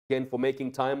again for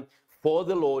making time for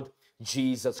the Lord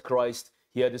Jesus Christ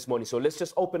here this morning. So let's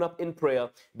just open up in prayer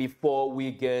before we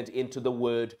get into the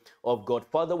word of God.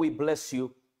 Father, we bless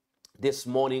you this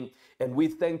morning, and we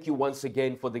thank you once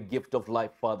again for the gift of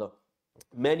life, Father.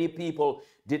 Many people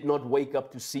did not wake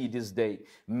up to see this day.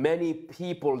 Many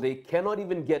people, they cannot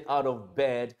even get out of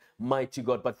bed, mighty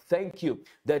God. But thank you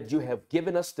that you have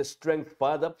given us the strength,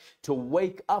 Father, to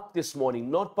wake up this morning,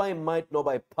 not by might nor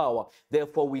by power.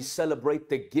 Therefore, we celebrate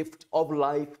the gift of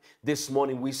life this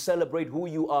morning. We celebrate who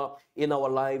you are in our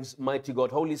lives, mighty God.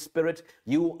 Holy Spirit,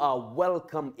 you are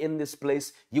welcome in this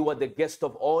place. You are the guest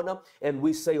of honor. And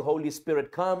we say, Holy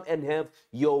Spirit, come and have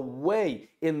your way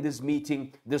in this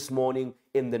meeting this morning.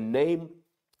 In the name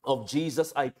of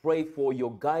Jesus, I pray for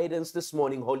your guidance this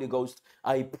morning, Holy Ghost.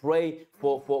 I pray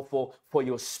for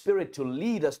your Spirit to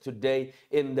lead us today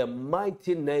in the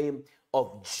mighty name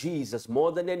of Jesus.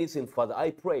 More than anything, Father, I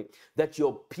pray that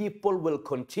your people will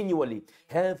continually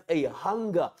have a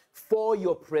hunger for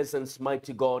your presence,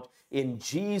 mighty God. In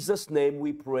Jesus' name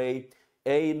we pray.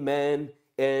 Amen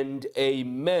and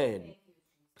amen.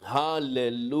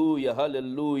 Hallelujah,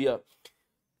 hallelujah.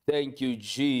 Thank you,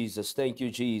 Jesus. Thank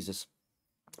you, Jesus.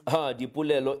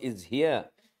 Dipulelo is here.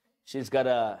 She's got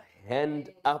a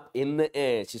hand up in the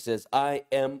air. She says, I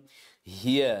am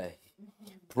here.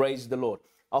 Praise the Lord.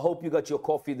 I hope you got your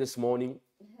coffee this morning.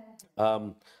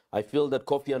 I feel that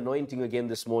coffee anointing again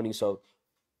this morning. So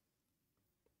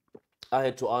I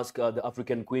had to ask the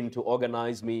African Queen to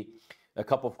organize me a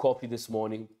cup of coffee this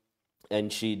morning.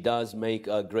 And she does make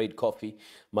a great coffee,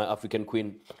 my African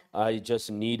Queen. I just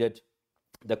needed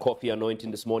the coffee anointing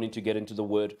this morning to get into the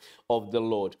word of the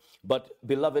Lord. But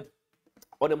beloved,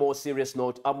 on a more serious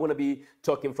note, I'm going to be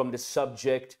talking from the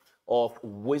subject of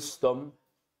wisdom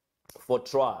for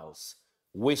trials.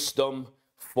 Wisdom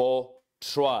for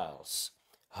trials.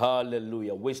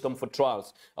 Hallelujah. Wisdom for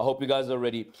trials. I hope you guys are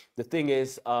ready. The thing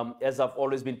is, as I've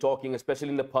always been talking, especially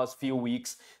in the past few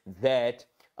weeks, that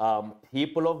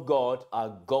people of God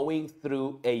are going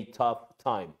through a tough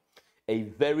time. A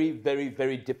very, very,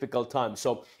 very difficult time.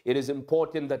 So it is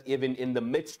important that even in the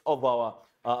midst of our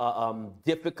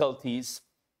difficulties,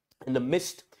 in the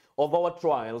midst of our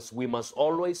trials, we must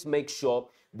always make sure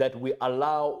that we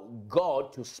allow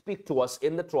God to speak to us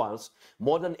in the trials.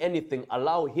 More than anything,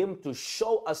 allow Him to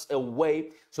show us a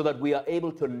way so that we are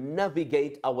able to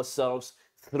navigate ourselves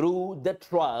through the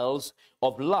trials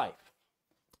of life.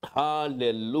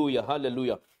 Hallelujah,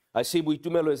 hallelujah. I see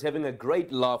Buitumelo is having a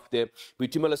great laugh there.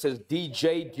 Buitumelo says,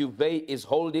 DJ Duvet is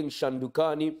holding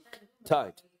Shandukani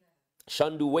tight.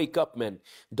 Shandu, wake up, man.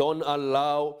 Don't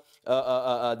allow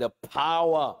the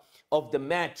power of the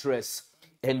mattress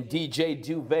and DJ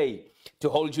Duvet to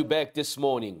hold you back this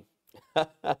morning.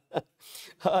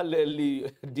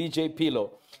 Hallelujah. DJ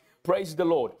Pillow. Praise the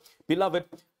Lord. Beloved,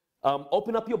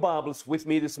 open up your Bibles with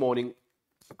me this morning.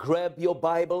 Grab your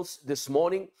Bibles this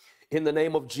morning. In the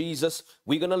name of Jesus,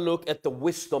 we're going to look at the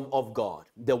wisdom of God.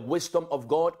 The wisdom of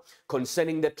God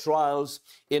concerning the trials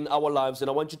in our lives. And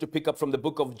I want you to pick up from the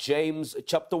book of James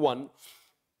chapter 1.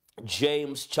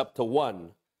 James chapter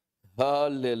 1.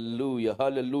 Hallelujah,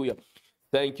 hallelujah.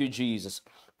 Thank you, Jesus.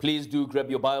 Please do grab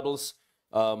your Bibles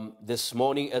this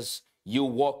morning as you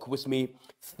walk with me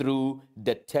through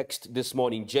the text this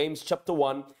morning. James chapter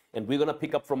 1, and we're going to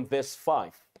pick up from verse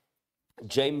 5.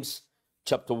 James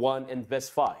chapter 1 and verse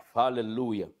 5.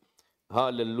 Hallelujah.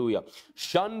 Hallelujah.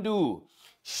 Shandu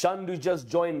just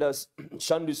joined us.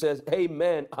 Shandu says, hey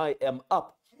man, I am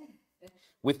up.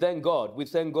 We thank God. We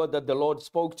thank God that the Lord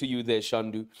spoke to you there,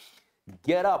 Shandu.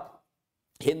 Get up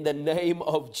in the name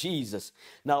of Jesus.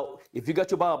 Now, if you got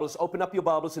your Bibles, open up your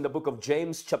Bibles in the book of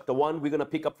James chapter 1. We're going to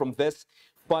pick up from verse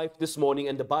 5 this morning.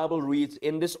 And the Bible reads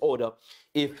in this order.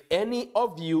 If any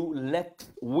of you lack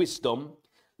wisdom,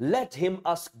 let him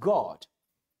ask God,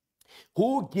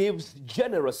 who gives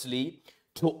generously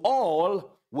to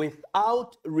all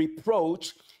without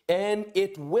reproach, and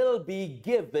it will be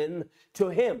given to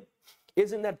him.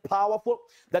 Isn't that powerful?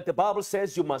 That the Bible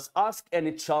says you must ask and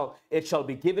it shall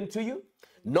be given to you.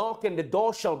 Knock and the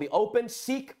door shall be opened.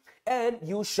 Seek and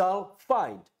you shall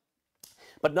find.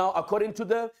 But now, according to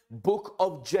the book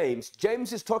of James,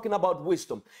 James is talking about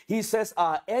wisdom. He says,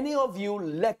 are any of you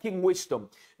lacking wisdom?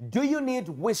 Do you need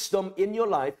wisdom in your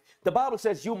life? The Bible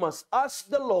says you must ask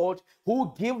the Lord,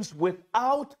 who gives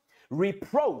without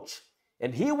reproach,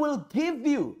 and he will give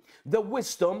you the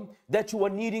wisdom that you are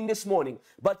needing this morning.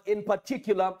 But in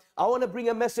particular, I want to bring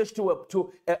a message to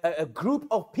a group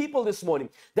of people this morning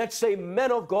that say,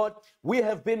 men of God, we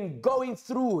have been going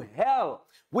through hell.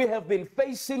 We have been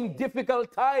facing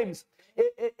difficult times.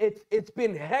 It's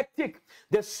been hectic.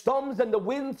 The storms and the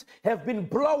winds have been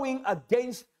blowing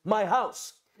against my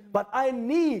house. But I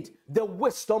need the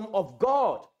wisdom of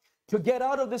God to get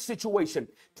out of this situation,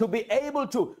 to be able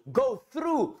to go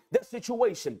through the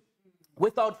situation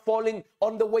without falling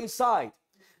on the wayside.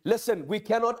 Listen, we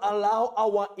cannot allow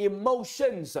our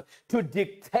emotions to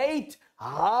dictate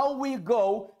how we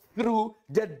go through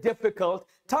the difficult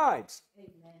times.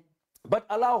 Amen. But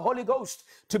allow Holy Ghost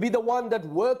to be the one that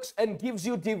works and gives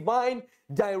you divine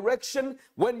direction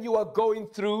when you are going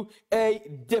through a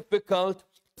difficult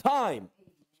time.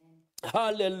 Amen.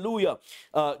 Hallelujah.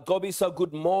 Gobisa,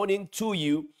 good morning to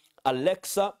you.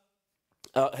 Alexa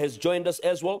has joined us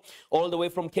as well, all the way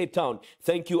from Cape Town.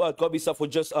 Thank you, Gobisa, for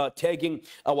just tagging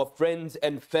our friends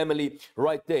and family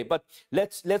right there. But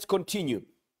let's continue.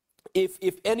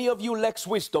 If any of you lacks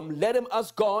wisdom, let him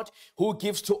ask God, who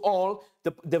gives to all.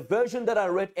 The version that I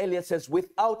read earlier says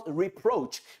without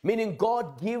reproach, meaning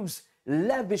God gives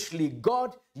lavishly.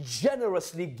 God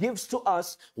generously gives to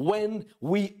us when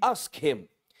we ask him.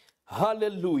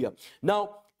 Hallelujah.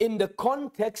 Now, in the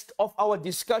context of our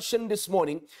discussion this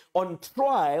morning on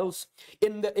trials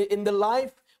in the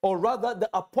life, or rather the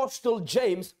Apostle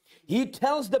James, he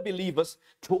tells the believers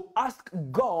to ask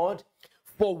God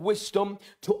for wisdom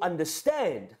to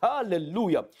understand.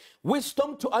 Hallelujah.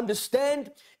 Wisdom to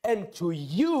understand and to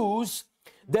use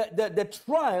the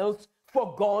trials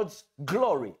for God's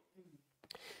glory.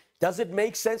 Does it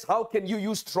make sense? How can you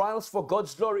use trials for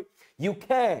God's glory? You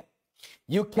can.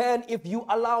 You can if you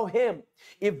allow him.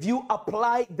 If you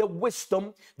apply the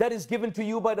wisdom that is given to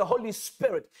you by the Holy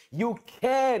Spirit, you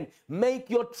can make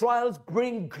your trials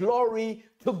bring glory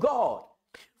to God.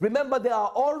 Remember, there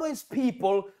are always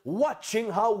people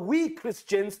watching how we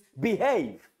Christians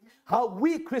behave, how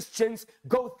we Christians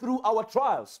go through our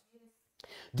trials.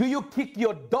 Do you kick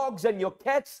your dogs and your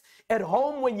cats at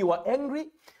home when you are angry,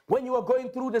 when you are going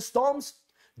through the storms?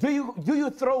 Do you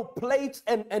throw plates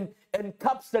and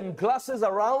cups and glasses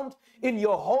around in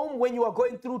your home when you are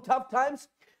going through tough times?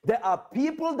 There are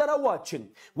people that are watching.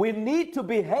 We need to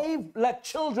behave like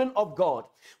children of God.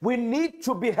 We need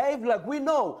to behave like we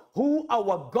know who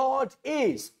our God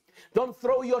is. Don't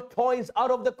throw your toys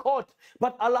out of the court,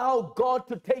 but allow God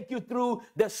to take you through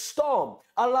the storm.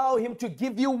 Allow him to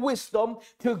give you wisdom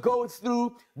to go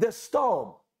through the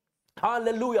storm.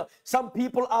 Hallelujah. Some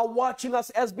people are watching us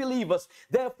as believers.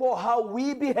 Therefore, how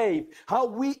we behave, how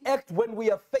we act when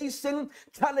we are facing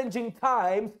challenging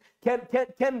times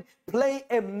can play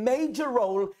a major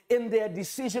role in their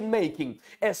decision making,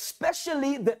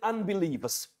 especially the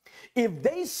unbelievers. If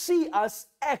they see us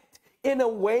act in a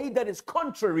way that is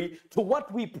contrary to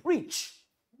what we preach,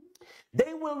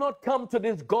 they will not come to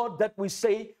this God that we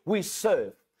say we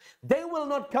serve. They will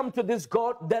not come to this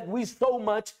God that we so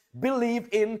much believe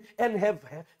in and have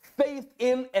faith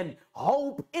in and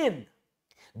hope in.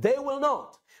 They will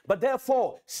not. But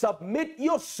therefore, submit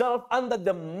yourself under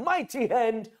the mighty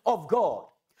hand of God.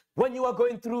 When you are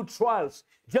going through trials,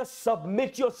 just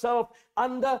submit yourself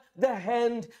under the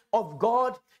hand of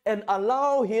God and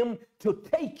allow him to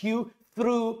take you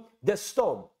through the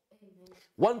storm.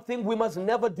 One thing we must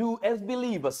never do as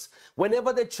believers,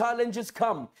 whenever the challenges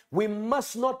come, we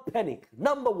must not panic.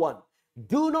 Number one,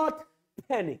 do not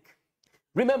panic.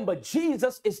 Remember,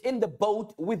 Jesus is in the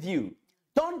boat with you.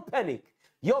 Don't panic.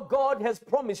 Your God has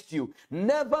promised you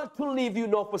never to leave you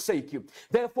nor forsake you.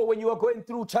 Therefore, when you are going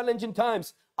through challenging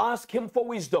times, ask him for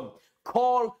wisdom.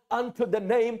 Call unto the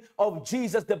name of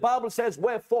Jesus. The Bible says,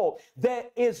 wherefore there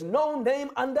is no name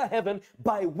under heaven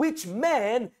by which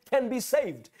man can be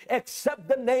saved except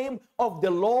the name of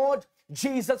the Lord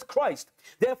Jesus Christ.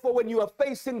 Therefore, when you are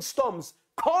facing storms,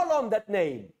 call on that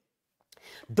name.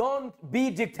 Don't be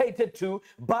dictated to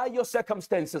by your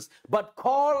circumstances, but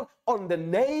call on the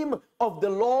name of the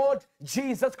Lord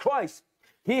Jesus Christ.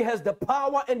 He has the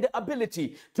power and the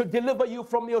ability to deliver you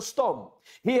from your storm.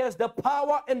 He has the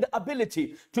power and the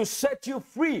ability to set you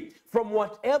free from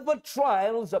whatever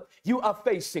trials you are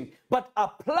facing. But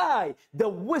apply the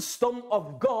wisdom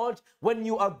of God when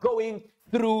you are going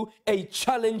through a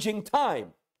challenging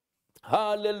time.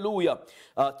 Hallelujah.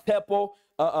 Thabo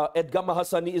Edgar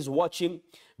Hassani is watching.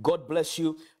 God bless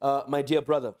you, my dear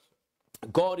brother.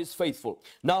 God is faithful.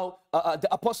 Now, the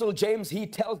Apostle James, he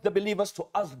tells the believers to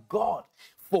ask God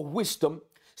for wisdom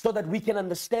so that we can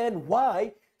understand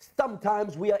why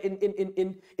sometimes we are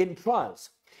in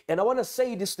trials. And I want to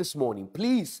say this morning.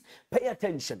 Please pay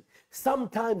attention.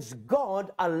 Sometimes God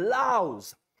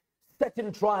allows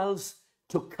certain trials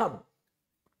to come.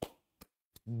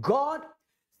 God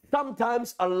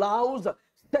sometimes allows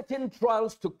certain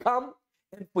trials to come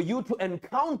and for you to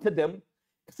encounter them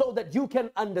so that you can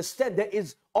understand there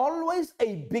is always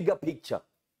a bigger picture.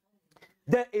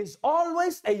 There is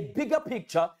always a bigger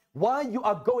picture why you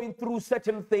are going through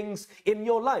certain things in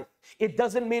your life. It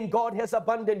doesn't mean God has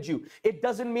abandoned you. It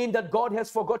doesn't mean that God has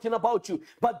forgotten about you.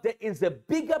 But there is a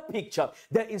bigger picture.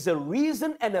 There is a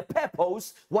reason and a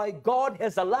purpose why God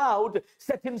has allowed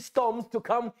certain storms to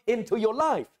come into your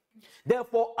life.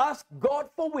 Therefore, ask God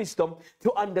for wisdom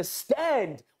to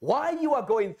understand why you are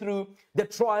going through the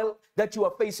trial that you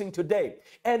are facing today.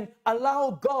 And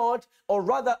allow God, or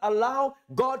rather allow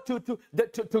God to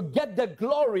get the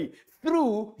glory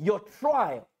through your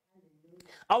trial.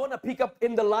 I want to pick up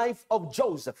in the life of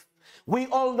Joseph. We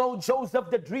all know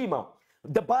Joseph the dreamer.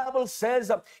 The Bible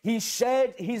says he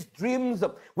shared his dreams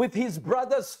with his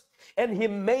brothers, and he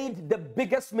made the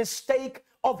biggest mistake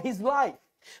of his life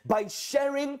by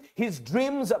sharing his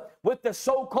dreams with the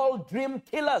so-called dream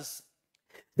killers.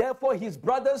 Therefore, his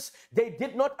brothers, they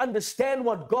did not understand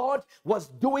what God was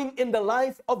doing in the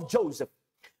life of Joseph.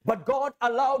 But God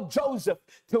allowed Joseph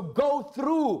to go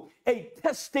through a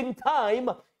testing time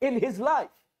in his life.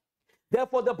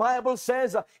 Therefore, the Bible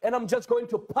says, and I'm just going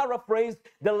to paraphrase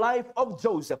the life of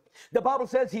Joseph. The Bible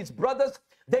says his brothers,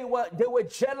 they were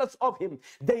jealous of him.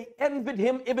 They envied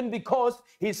him even because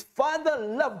his father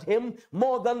loved him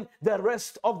more than the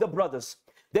rest of the brothers.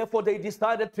 Therefore, they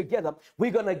decided together,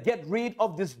 we're going to get rid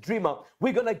of this dreamer.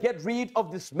 We're going to get rid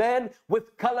of this man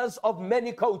with colors of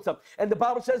many coats. And the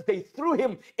Bible says they threw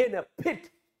him in a pit.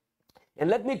 And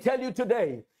let me tell you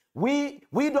today, we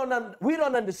don't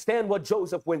understand what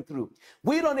Joseph went through.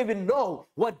 We don't even know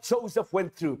what Joseph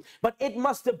went through. But it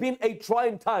must have been a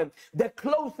trying time. The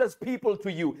closest people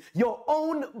to you, your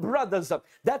own brothers,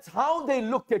 that's how they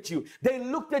looked at you. They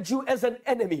looked at you as an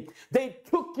enemy. They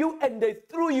took you and they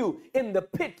threw you in the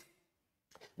pit.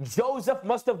 Joseph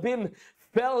must have been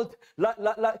felt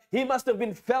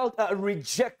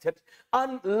rejected,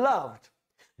 unloved.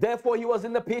 Therefore, he was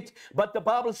in the pit, but the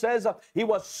Bible says he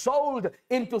was sold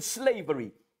into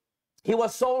slavery. He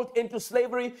was sold into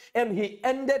slavery, and he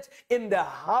ended in the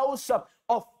house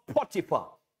of Potiphar.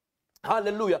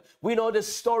 Hallelujah. We know the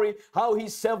story, how he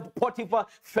served Potiphar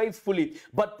faithfully.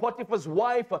 But Potiphar's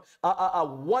wife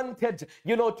wanted,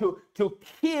 to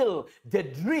kill the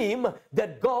dream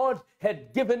that God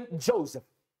had given Joseph.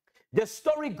 The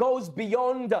story goes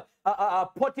beyond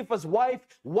Potiphar's wife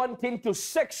wanting to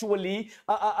sexually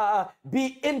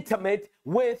be intimate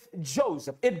with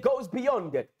Joseph. It goes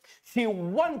beyond it. She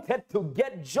wanted to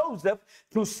get Joseph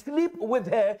to sleep with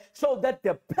her so that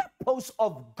the purpose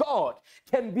of God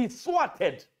can be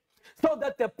thwarted, so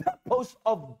that the purpose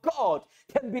of God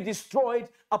can be destroyed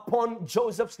upon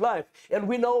Joseph's life. And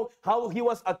we know how he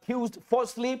was accused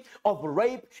falsely of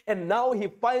rape, and now he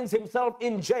finds himself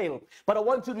in jail. But I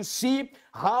want you to see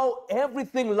how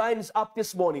everything lines up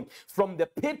this morning, from the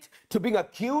pit to being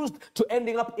accused to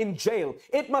ending up in jail.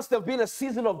 It must have been a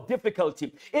season of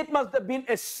difficulty. It must have been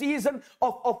a season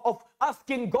of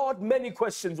asking God many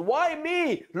questions. Why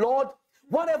me, Lord?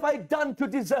 What have I done to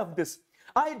deserve this?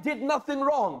 I did nothing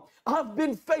wrong. I've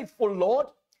been faithful, Lord.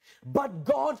 But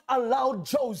God allowed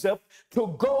Joseph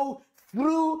to go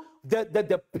through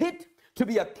the pit, to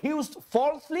be accused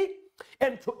falsely,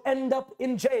 and to end up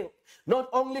in jail. Not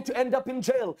only to end up in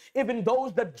jail, even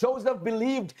those that Joseph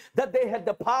believed that they had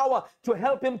the power to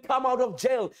help him come out of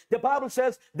jail. The Bible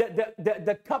says that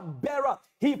the cupbearer,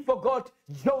 he forgot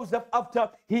Joseph after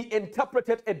he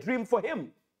interpreted a dream for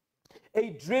him.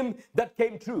 A dream that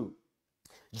came true.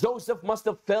 Joseph must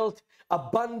have felt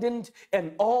abandoned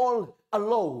and all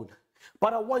alone.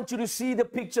 But I want you to see the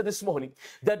picture this morning,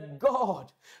 that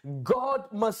God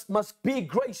must be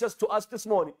gracious to us this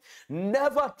morning,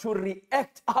 never to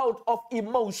react out of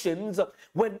emotions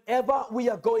whenever we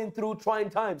are going through trying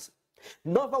times.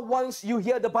 Never once you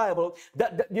hear the Bible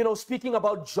that speaking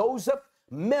about Joseph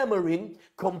murmuring,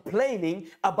 complaining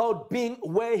about being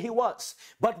where he was.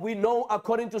 But we know,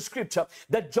 according to scripture,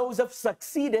 that Joseph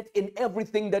succeeded in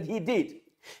everything that he did,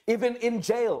 even in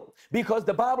jail, because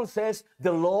the Bible says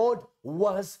the Lord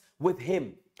was with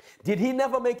him. Did he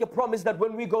never make a promise that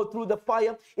when we go through the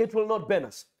fire, it will not burn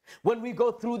us? When we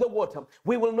go through the water,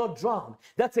 we will not drown.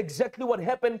 That's exactly what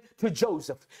happened to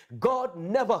Joseph. God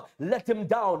never let him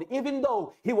down, even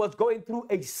though he was going through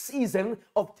a season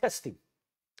of testing.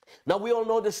 Now, we all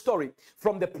know the story.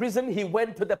 From the prison, he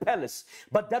went to the palace.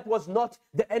 But that was not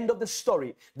the end of the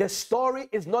story. The story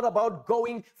is not about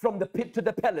going from the pit to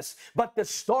the palace. But the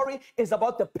story is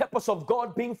about the purpose of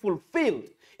God being fulfilled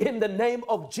in the name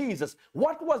of Jesus.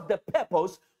 What was the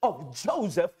purpose of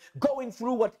Joseph going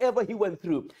through whatever he went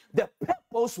through? The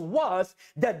purpose was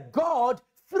that God,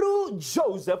 through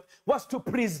Joseph, was to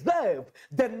preserve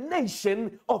the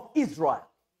nation of Israel.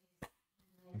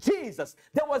 Jesus,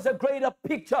 there was a greater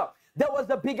picture there was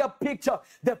a bigger picture.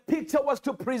 The picture was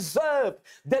to preserve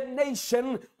the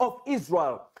nation of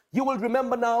Israel. You will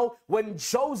remember now when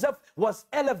Joseph was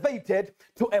elevated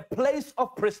to a place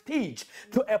of prestige,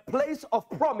 to a place of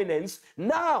prominence.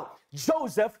 Now,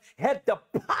 Joseph had the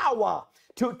power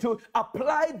to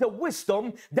apply the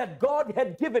wisdom that God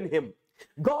had given him.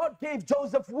 God gave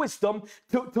Joseph wisdom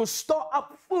to store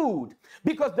up food,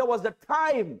 because there was a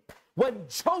time when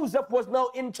Joseph was now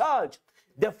in charge.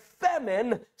 The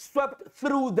famine swept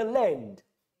through the land.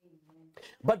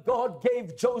 But God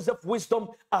gave Joseph wisdom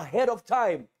ahead of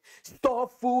time. Store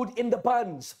food in the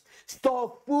barns.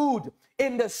 Store food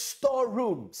in the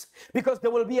storerooms, because there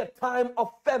will be a time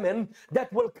of famine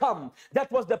that will come.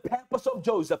 That was the purpose of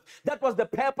Joseph. That was the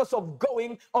purpose of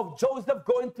Joseph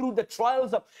going through the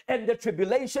trials and the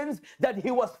tribulations that he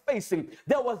was facing.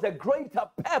 There was a greater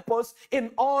purpose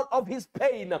in all of his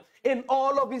pain, in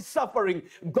all of his suffering.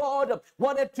 God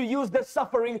wanted to use the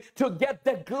suffering to get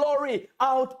the glory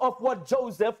out of what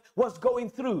Joseph was going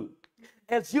through.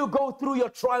 As you go through your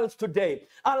trials today,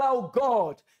 allow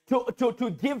God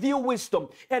to give you wisdom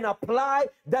and apply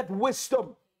that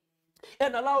wisdom,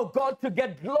 and allow God to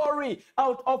get glory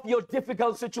out of your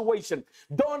difficult situation.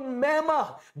 Don't murmur,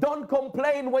 don't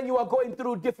complain when you are going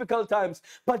through difficult times,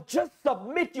 but just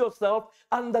submit yourself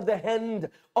under the hand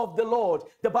of the Lord.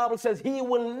 The Bible says He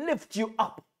will lift you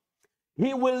up.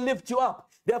 He will lift you up.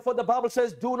 Therefore, the Bible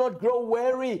says, do not grow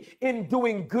weary in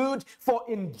doing good, for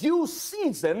in due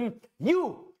season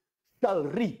you shall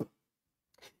reap.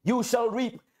 You shall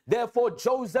reap. Therefore,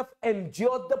 Joseph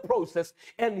endured the process,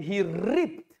 and he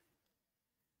reaped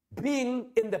being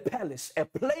in the palace, a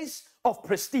place of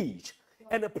prestige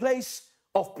and a place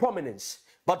of prominence.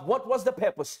 But what was the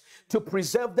purpose? To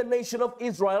preserve the nation of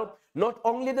Israel. Not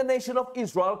only the nation of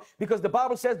Israel, because the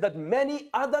Bible says that many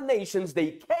other nations,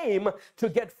 they came to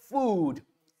get food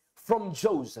from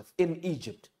Joseph in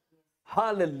Egypt.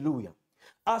 Hallelujah.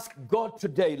 Ask God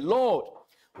today, Lord,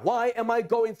 why am I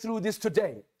going through this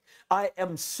today? I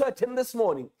am certain this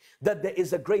morning that there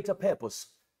is a greater purpose.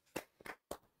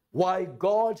 Why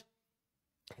God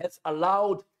has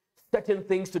allowed certain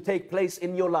things to take place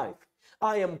in your life.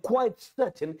 I am quite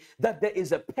certain that there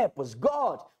is a purpose.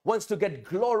 God wants to get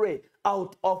glory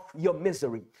out of your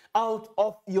misery, out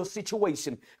of your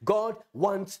situation. God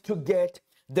wants to get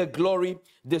the glory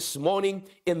this morning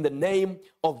in the name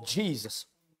of Jesus.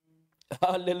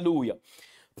 Hallelujah.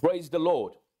 Praise the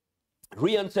Lord.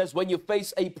 Rian says, when you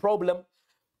face a problem,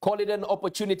 call it an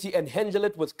opportunity and handle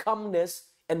it with calmness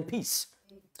and peace.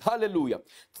 Hallelujah.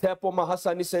 Tepo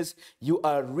Mahasani says, you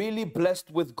are really blessed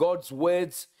with God's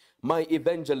words, my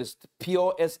evangelist,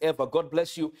 pure as ever. God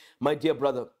bless you, my dear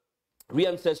brother.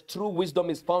 Rian says, true wisdom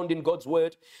is found in God's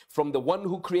word from the one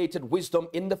who created wisdom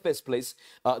in the first place.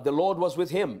 The Lord was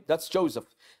with him. That's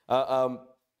Joseph.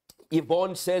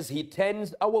 Yvonne says, he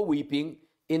turns our weeping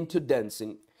into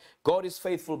dancing. God is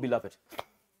faithful, beloved.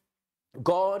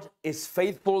 God is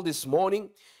faithful this morning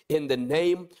in the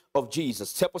name of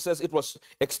Jesus. Tepo says it was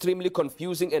extremely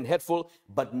confusing and hurtful,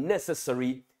 but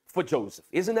necessary for Joseph.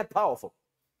 Isn't that powerful?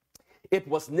 It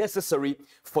was necessary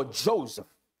for Joseph.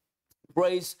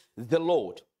 Praise the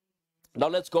Lord. Now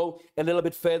let's go a little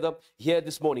bit further here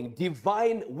this morning.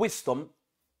 Divine wisdom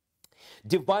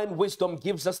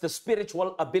gives us the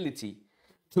spiritual ability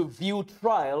to view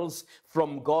trials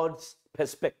from God's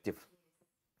perspective.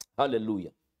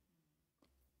 Hallelujah.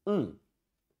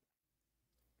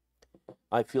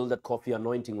 I feel that coffee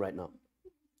anointing right now.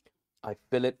 I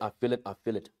feel it, I feel it, I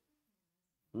feel it.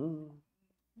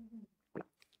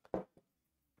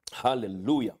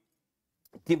 Hallelujah.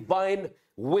 Divine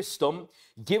wisdom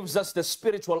gives us the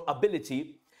spiritual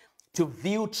ability to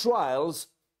view trials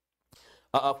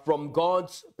from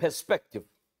God's perspective.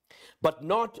 But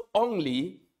not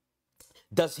only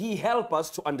does He help us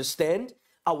to understand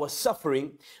our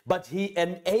suffering, but He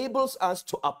enables us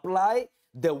to apply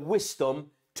the wisdom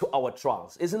to our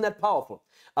trials. Isn't that powerful?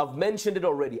 I've mentioned it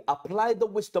already. Apply the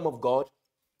wisdom of God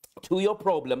to your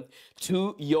problem,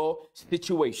 to your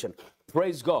situation.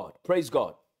 Praise God. Praise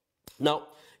God. Now,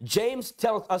 James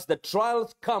tells us that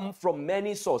trials come from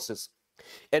many sources.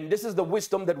 And this is the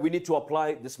wisdom that we need to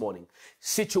apply this morning.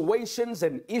 Situations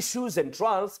and issues and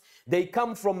trials, they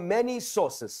come from many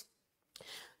sources.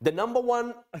 The number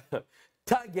one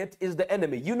target is the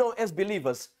enemy. You know, as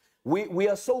believers, we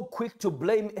are so quick to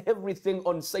blame everything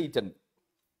on Satan.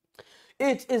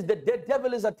 It is the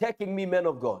devil is attacking me, man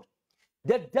of God.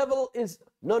 The devil is,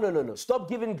 no. Stop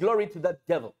giving glory to that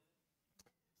devil.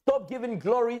 Stop giving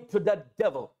glory to that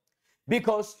devil.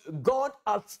 Because God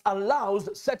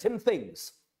allows certain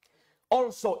things.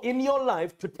 also in your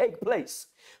life to take place,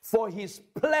 for his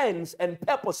plans and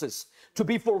purposes to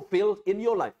be fulfilled in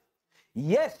your life.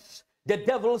 Yes, the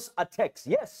devil's attacks.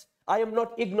 Yes, I am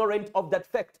not ignorant of that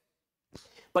fact.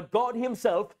 But God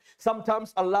himself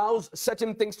sometimes allows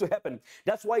certain things to happen.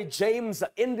 That's why James,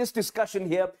 in this discussion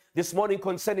here this morning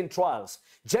concerning trials,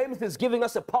 James is giving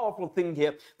us a powerful thing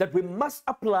here that we must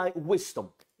apply wisdom.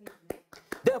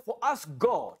 Therefore, ask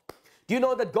God. Do you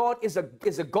know that God is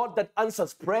a God that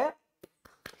answers prayer?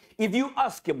 If you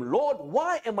ask him, Lord,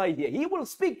 why am I here? He will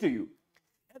speak to you.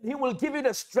 And he will give you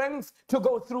the strength to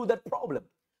go through that problem.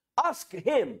 Ask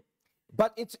him.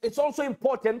 But it's also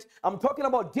important, I'm talking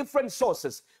about different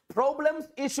sources. Problems,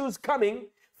 issues coming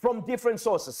from different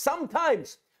sources.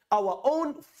 Sometimes our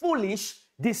own foolish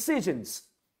decisions,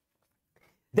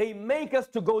 they make us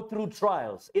to go through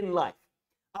trials in life.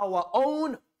 Our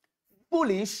own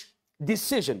foolish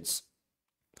decisions.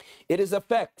 It is a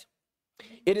fact.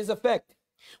 It is a fact.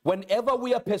 Whenever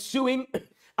we are pursuing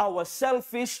our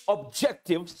selfish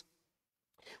objectives,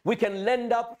 we can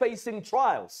end up facing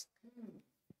trials.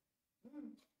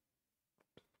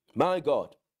 My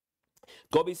God.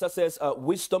 Gobisa says,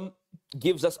 wisdom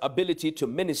gives us ability to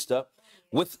minister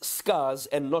with scars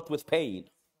and not with pain.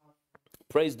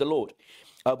 Praise the Lord.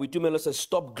 Witumela says,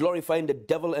 stop glorifying the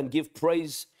devil and give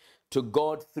praise to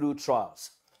God through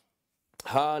trials.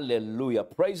 Hallelujah.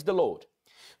 Praise the Lord.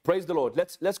 Praise the Lord.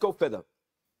 Let's go further.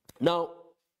 Now,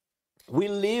 we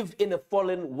live in a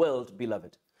fallen world,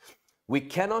 beloved. We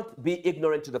cannot be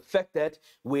ignorant to the fact that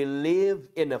we live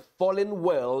in a fallen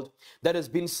world that has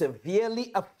been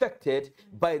severely affected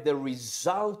by the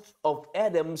result of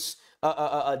Adam's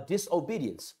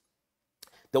disobedience.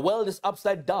 The world is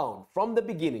upside down from the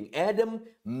beginning. Adam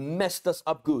messed us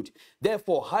up good.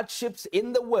 Therefore, hardships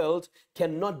in the world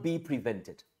cannot be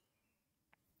prevented.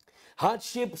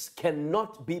 Hardships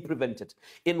cannot be prevented.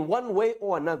 In one way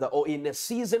or another, or in a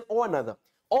season or another,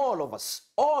 all of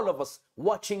us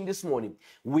watching this morning,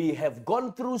 we have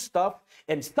gone through stuff,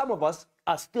 and some of us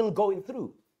are still going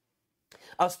through.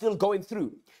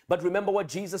 But remember what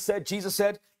Jesus said? Jesus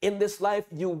said, in this life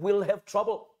you will have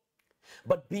trouble,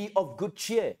 but be of good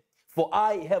cheer, for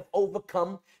I have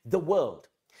overcome the world.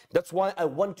 That's why I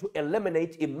want to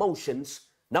eliminate emotions.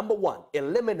 Number one,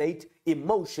 eliminate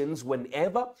emotions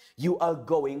whenever you are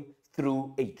going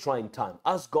through a trying time.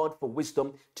 Ask God for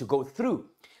wisdom to go through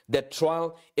that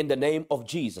trial in the name of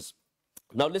Jesus.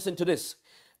 Now listen to this.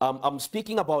 I'm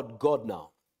speaking about God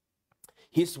now.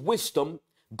 His wisdom,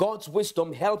 God's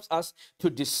wisdom helps us to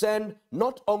discern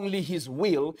not only his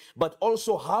will, but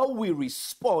also how we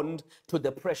respond to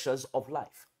the pressures of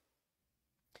life.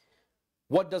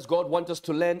 What does God want us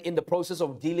to learn in the process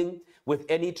of dealing with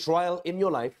any trial in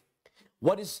your life?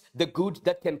 What is the good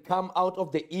that can come out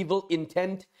of the evil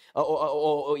intent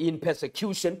or in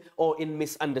persecution or in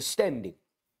misunderstanding?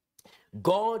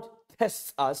 God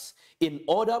tests us in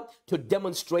order to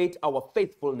demonstrate our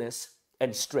faithfulness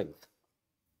and strength.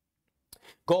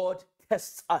 God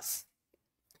tests us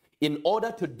in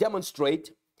order to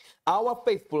demonstrate our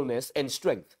faithfulness and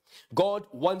strength. God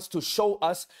wants to show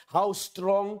us how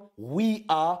strong we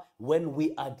are when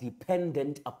we are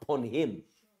dependent upon him.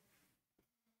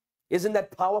 Isn't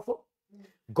that powerful?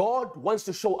 God wants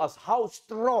to show us how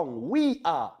strong we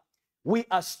are. We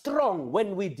are strong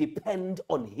when we depend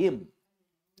on him.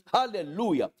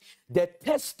 Hallelujah. The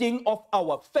testing of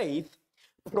our faith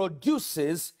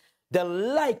produces the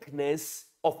likeness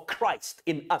of Christ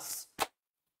in us.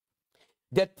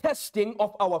 The testing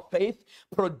of our faith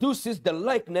produces the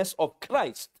likeness of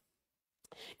Christ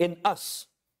in us.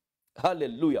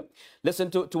 Hallelujah.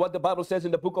 Listen to what the Bible says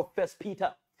in the book of 1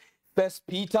 Peter. 1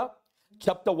 Peter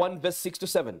chapter 1 verse 6 to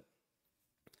 7.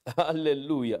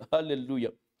 Hallelujah.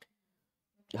 Hallelujah.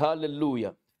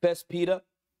 Hallelujah. 1 Peter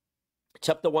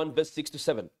chapter 1 verse 6 to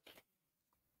 7.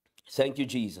 Thank you,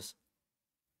 Jesus.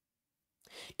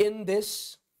 In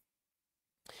this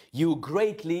you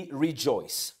greatly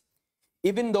rejoice,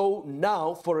 even though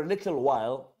now for a little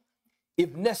while,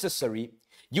 if necessary,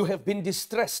 you have been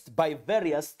distressed by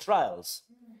various trials,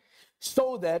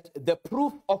 so that the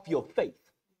proof of your faith,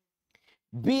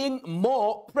 being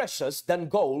more precious than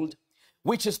gold,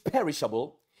 which is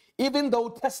perishable, even though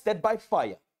tested by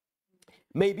fire,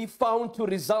 may be found to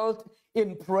result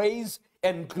in praise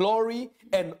and glory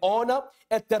and honor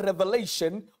at the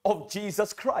revelation of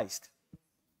Jesus Christ.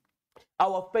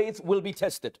 Our faith will be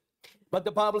tested. But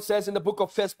the Bible says in the book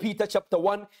of 1 Peter chapter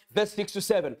 1 verse 6 to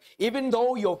 7, even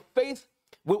though your faith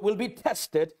will be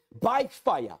tested by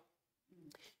fire,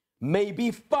 may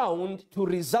be found to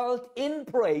result in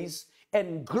praise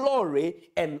and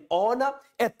glory and honor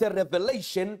at the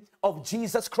revelation of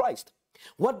Jesus Christ.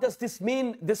 What does this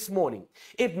mean this morning?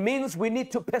 It means we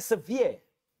need to persevere.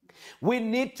 We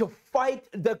need to fight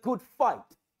the good fight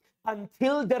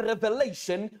until the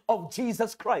revelation of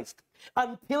Jesus Christ,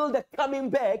 until the coming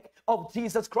back of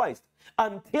Jesus Christ,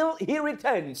 until he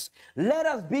returns. Let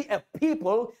us be a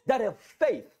people that have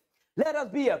faith. Let us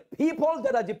be a people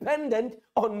that are dependent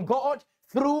on God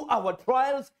through our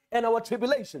trials and our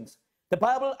tribulations. The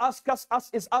Bible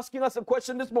is asking us a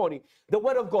question this morning. The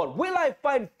Word of God. Will I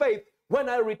find faith when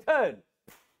I return?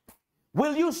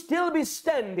 Will you still be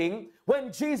standing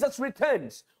when Jesus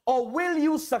returns? Or will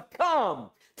you succumb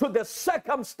to the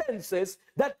circumstances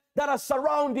that are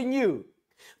surrounding you?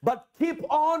 But keep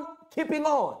on keeping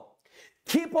on.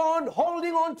 Keep on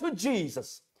holding on to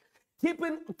Jesus.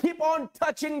 Keep on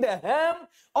touching the hem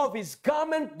of his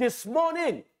garment this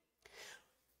morning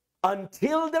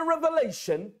until the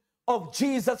revelation of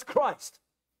Jesus Christ.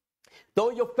 Though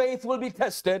your faith will be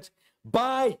tested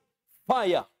by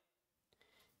fire,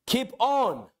 keep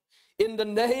on in the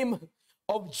name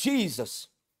of Jesus.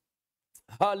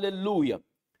 Hallelujah.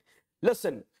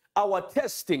 Listen, our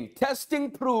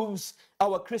testing proves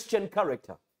our Christian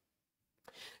character.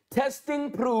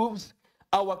 Testing proves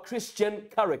our Christian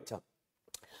character.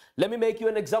 Let me make you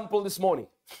an example this morning.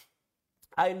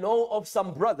 I know of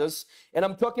some brothers, and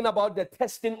I'm talking about the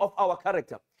testing of our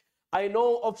character. I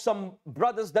know of some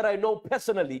brothers that I know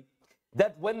personally,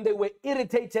 that when they were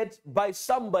irritated by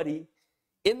somebody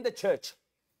in the church,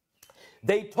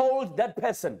 they told that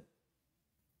person,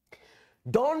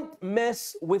 don't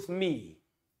mess with me.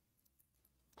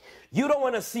 You don't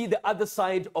want to see the other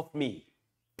side of me.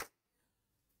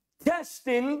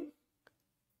 Testing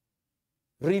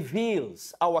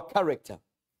reveals our character.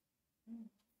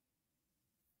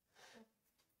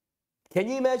 Can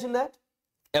you imagine that?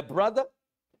 A brother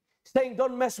saying,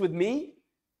 don't mess with me.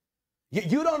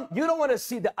 You don't want to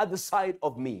see the other side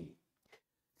of me.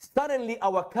 Suddenly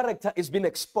our character is being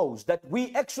exposed, that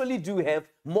we actually do have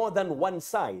more than one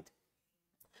side.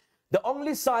 The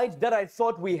only side that I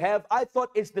thought we have, I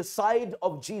thought it's the side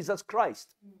of Jesus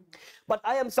Christ. But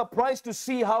I am surprised to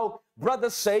see how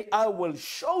brothers say, I will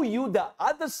show you the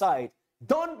other side.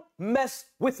 Don't mess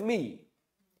with me.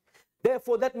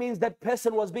 Therefore, that means that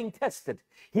person was being tested.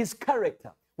 His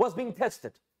character was being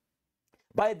tested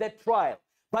by that trial,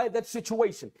 by that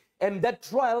situation. And that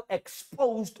trial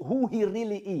exposed who he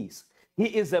really is. He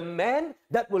is a man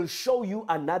that will show you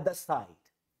another side.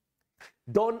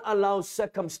 Don't allow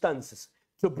circumstances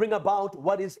to bring about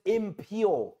what is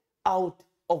impure out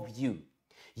of you.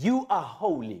 You are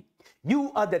holy.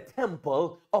 You are the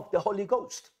temple of the Holy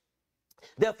Ghost.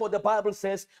 Therefore, the Bible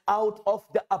says, out of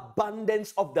the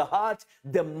abundance of the heart,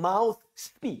 the mouth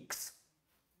speaks.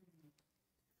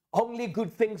 Only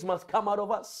good things must come out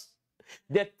of us.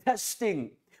 The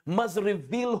testing must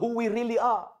reveal who we really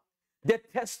are. The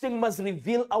testing must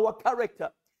reveal our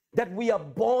character, that we are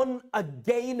born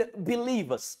again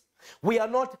believers. We are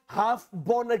not half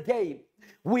born again.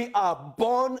 We are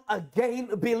born again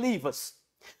believers.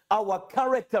 Our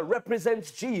character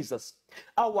represents Jesus.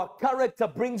 Our character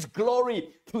brings glory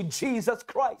to Jesus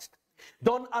Christ.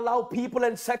 Don't allow people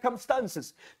and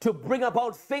circumstances to bring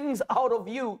about things out of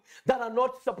you that are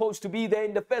not supposed to be there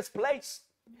in the first place.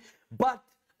 But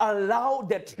allow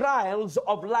the trials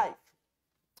of life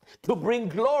to bring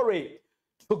glory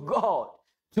to God,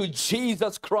 to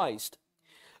Jesus Christ.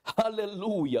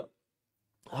 Hallelujah.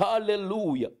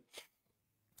 Hallelujah.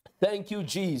 Thank you,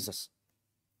 Jesus.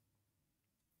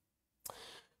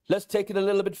 Let's take it a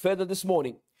little bit further this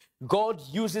morning. God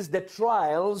uses the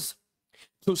trials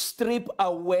to strip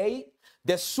away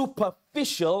the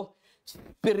superficial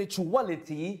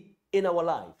spirituality in our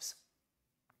lives.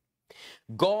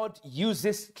 God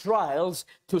uses trials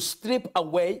to strip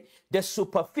away the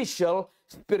superficial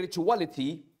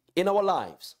spirituality in our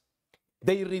lives.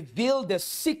 They reveal the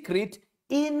secret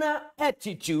inner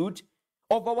attitude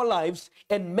of our lives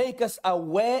and make us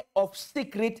aware of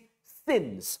secret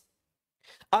sins,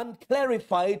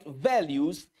 unclarified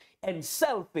values, and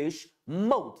selfish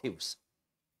motives.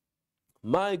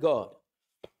 My God.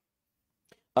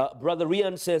 Brother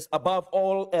Rian says, above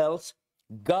all else,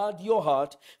 guard your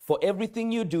heart, for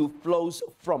everything you do flows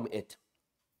from it.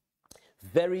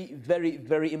 Very, very,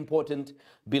 very important,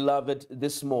 beloved,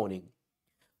 this morning.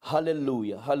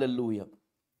 Hallelujah, hallelujah.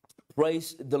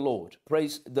 Praise the Lord,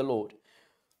 praise the Lord.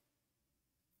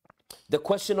 The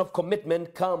question of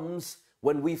commitment comes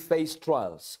when we face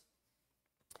trials.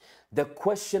 The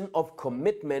question of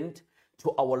commitment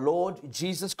to our Lord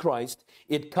Jesus Christ,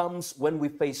 it comes when we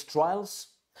face trials,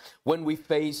 when we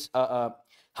face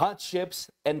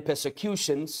hardships and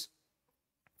persecutions.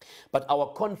 But our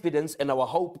confidence and our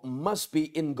hope must be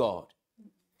in God.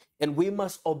 And we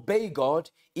must obey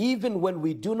God even when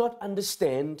we do not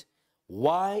understand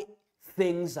why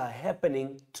things are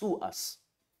happening to us.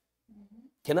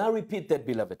 Can I repeat that,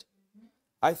 beloved?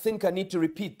 I think I need to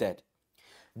repeat that.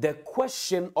 The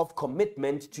question of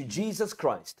commitment to Jesus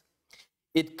Christ,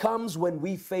 it comes when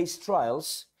we face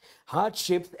trials,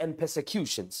 hardships, and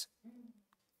persecutions.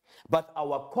 But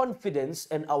our confidence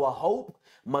and our hope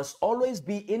must always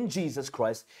be in Jesus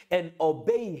Christ and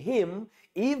obey Him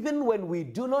even when we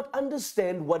do not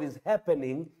understand what is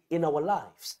happening in our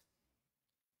lives.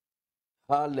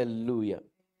 Hallelujah.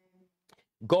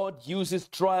 God uses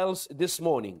trials this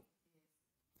morning.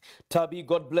 Tabi,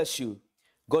 God bless you.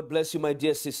 God bless you, my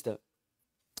dear sister.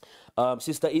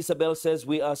 Sister Isabel says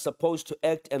we are supposed to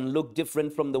act and look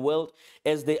different from the world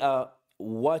as they are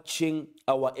watching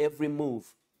our every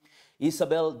move.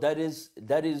 Isabel, that is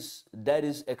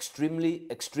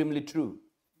extremely true.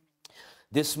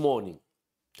 This morning,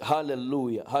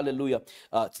 hallelujah, hallelujah.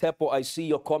 Thabo, I see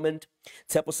your comment.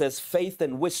 Thabo says faith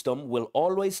and wisdom will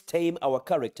always tame our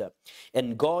character,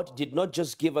 and God did not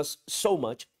just give us so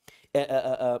much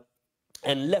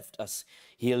and left us.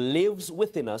 He lives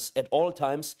within us at all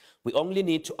times. We only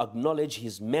need to acknowledge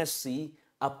His mercy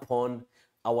upon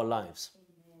our lives.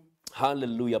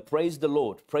 Hallelujah. Praise the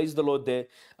Lord. Praise the Lord there,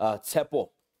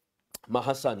 Thabo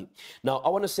Mahasani. Now, I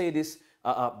want to say this.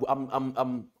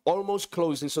 I'm almost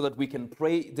closing so that we can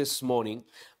pray this morning.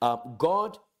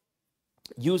 God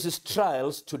uses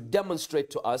trials to demonstrate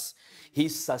to us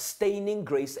His sustaining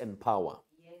grace and power.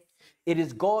 Yes. It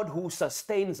is God who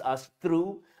sustains us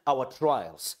through our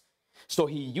trials. So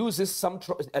He uses some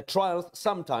trials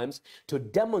sometimes to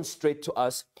demonstrate to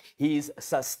us His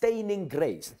sustaining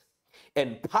grace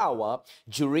and power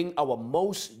during our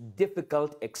most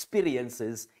difficult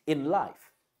experiences in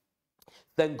life.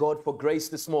 Thank God for grace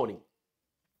this morning.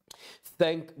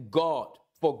 Thank God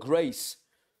for grace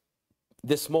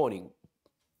this morning.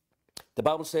 The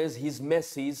Bible says His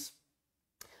mercies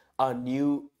are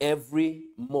new every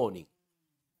morning.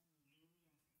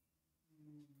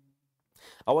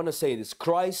 I want to say this.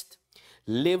 Christ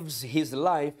lives His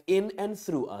life in and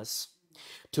through us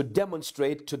to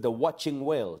demonstrate to the watching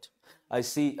world. I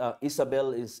see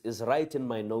Isabel is writing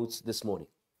my notes this morning.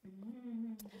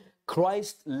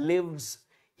 Christ lives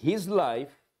His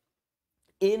life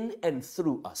in and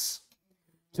through us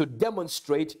to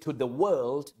demonstrate to the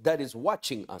world that is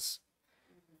watching us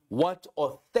what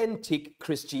authentic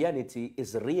Christianity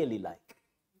is really like.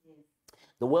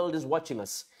 The world is watching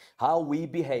us, how we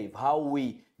behave, how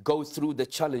we go through the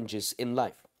challenges in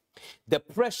life. The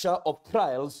pressure of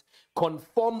trials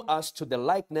conform us to the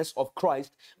likeness of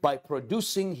Christ by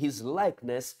producing His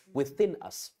likeness within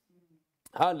us.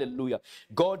 Hallelujah.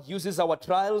 God uses our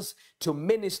trials to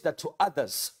minister to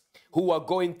others who are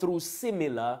going through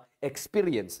similar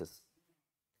experiences.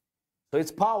 So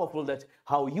it's powerful that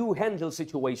how you handle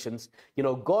situations,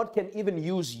 God can even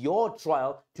use your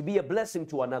trial to be a blessing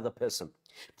to another person,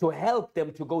 to help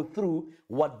them to go through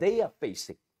what they are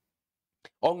facing.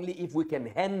 Only if we can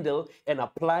handle and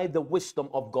apply the wisdom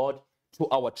of God to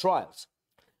our trials.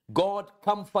 God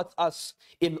comforts us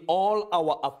in all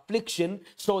our affliction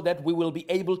so that we will be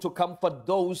able to comfort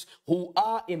those who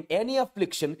are in any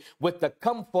affliction with the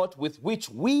comfort with which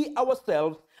we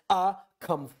ourselves are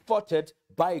comforted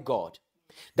by God.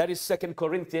 That is 2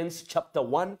 Corinthians chapter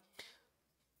 1,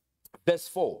 verse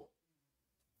 4.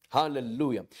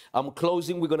 Hallelujah. I'm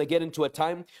closing. We're going to get into a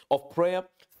time of prayer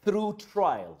through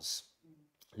trials.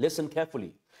 Listen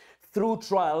carefully. Through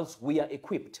trials, we are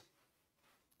equipped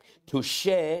to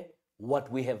share what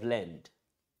we have learned.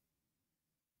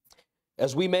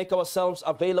 As we make ourselves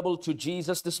available to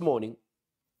Jesus this morning,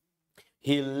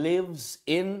 He lives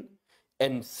in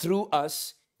and through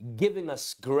us, giving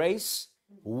us grace,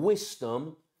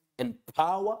 wisdom, and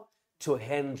power to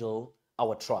handle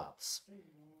our trials.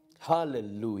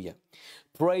 Hallelujah.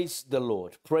 Praise the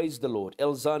Lord. Praise the Lord.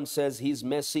 Elzan says His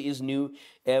mercy is new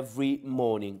every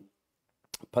morning.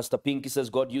 Pastor Pinky says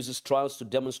God uses trials to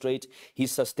demonstrate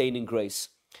His sustaining grace.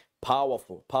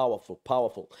 Powerful, powerful,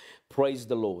 powerful. Praise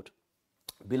the Lord.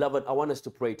 Beloved, I want us to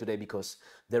pray today because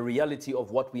the reality of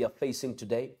what we are facing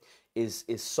today is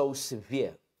so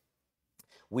severe.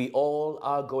 We all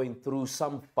are going through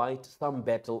some fight, some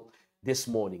battle this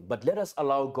morning. But let us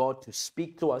allow God to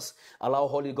speak to us, allow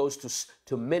Holy Ghost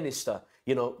to minister,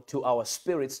 to our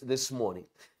spirits this morning,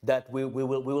 that we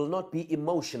will not be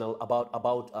emotional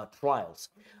about trials,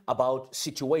 about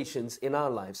situations in our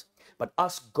lives, but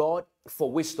ask God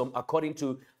for wisdom according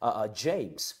to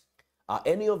James. Are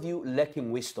any of you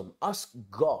lacking wisdom? Ask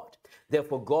God.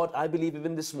 Therefore, God, I believe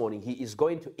even this morning, He is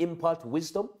going to impart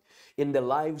wisdom. in the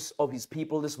lives of his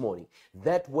people this morning.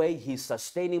 That way, his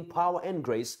sustaining power and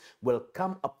grace will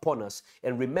come upon us.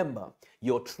 And remember,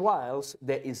 your trials,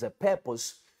 there is a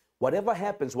purpose. Whatever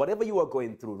happens, whatever you are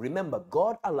going through, remember,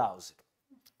 God allows it.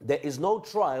 There is no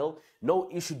trial, no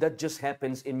issue that just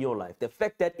happens in your life. The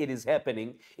fact that it is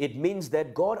happening, it means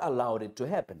that God allowed it to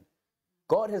happen.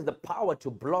 God has the power to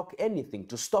block anything,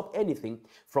 to stop anything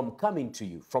from coming to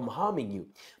you, from harming you.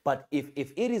 But if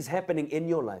it is happening in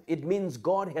your life, it means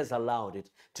God has allowed it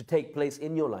to take place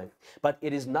in your life. But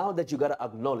it is now that you got to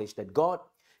acknowledge that God,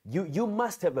 you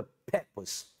must have a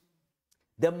purpose.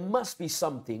 There must be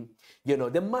something,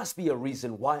 there must be a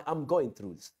reason why I'm going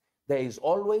through this. There is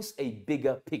always a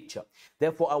bigger picture.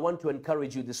 Therefore, I want to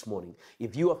encourage you this morning.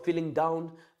 If you are feeling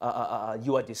down,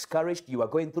 you are discouraged, you are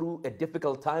going through a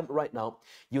difficult time right now,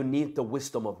 you need the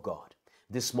wisdom of God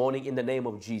this morning in the name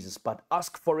of Jesus. But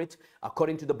ask for it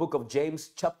according to the book of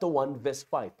James, chapter 1, verse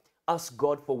 5. Ask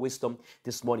God for wisdom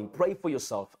this morning. Pray for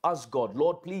yourself. Ask God,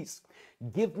 Lord, please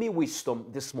give me wisdom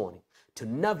this morning to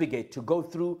navigate, to go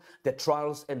through the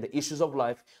trials and the issues of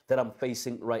life that I'm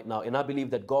facing right now. And I believe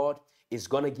that God is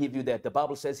going to give you that. The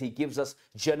Bible says he gives us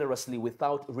generously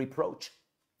without reproach.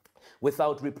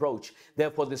 Without reproach.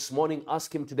 Therefore, this morning,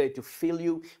 ask him today to fill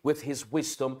you with his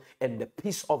wisdom and the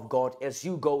peace of God as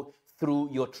you go through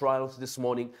your trials this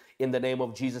morning in the name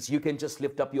of Jesus. You can just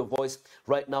lift up your voice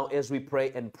right now as we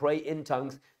pray and pray in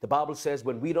tongues. The Bible says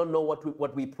when we don't know what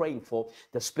we're praying for,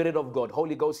 the Spirit of God,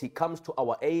 Holy Ghost, he comes to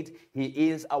our aid. He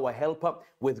is our helper.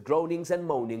 With groanings and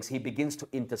moanings, he begins to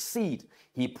intercede.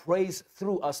 He prays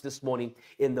through us this morning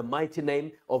in the mighty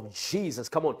name of Jesus.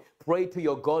 Come on, pray to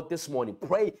your God this morning.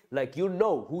 Pray like you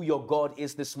know who your God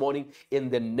is this morning in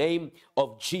the name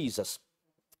of Jesus.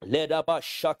 Ledaba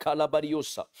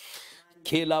shakalabariosa.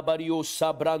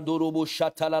 Kelabariosa brandurubu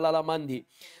shatalalamandi.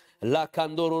 La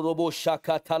kandorubu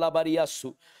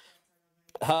shakatalabariasu.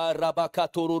 Ha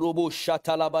rabakaturubu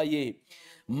shatalabaye.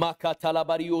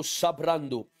 Makatalabariusa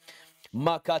brandu.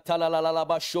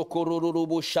 Makatalalaba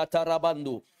shokururubu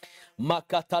shatarabandu.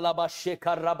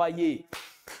 Makatalabashekarabaye.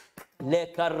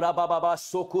 Let's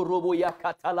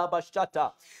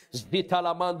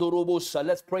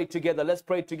pray together. Let's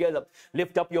pray together.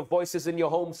 Lift up your voices in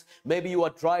your homes. Maybe you are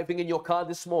driving in your car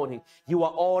this morning. You are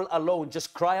all alone.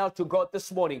 Just cry out to God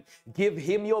this morning. Give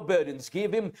him your burdens.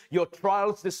 Give him your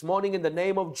trials this morning in the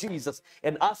name of Jesus.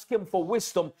 And ask him for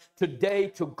wisdom today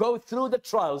to go through the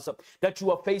trials that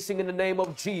you are facing in the name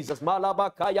of Jesus.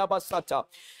 Malabakaya basata.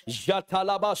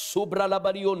 Jatalaba subra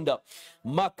labariunda.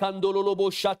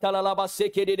 Makandolobo shatalaba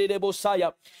sekedede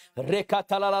bosaya.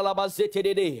 Rekatalaba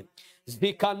zetede.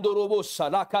 Zbikandorobosa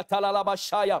la katalaba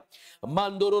shaya.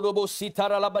 Mandorobo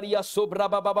sitara labaria sobra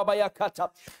bababaya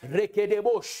kata.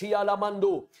 Rekedebo shia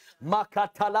lamando.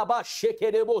 Makatalaba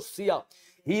shekedebosia.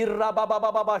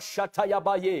 Irabababa shataya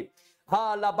baye.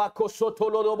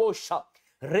 Halabakosotolobosha.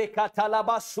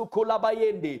 Rekatalaba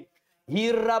sukulabayende.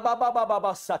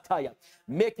 Irabababa sataya.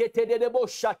 Meketedebo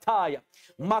shataya.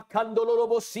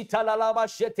 Makandolobo sitalalaba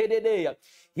shetedea.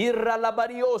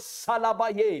 Iralabario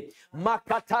salabaye.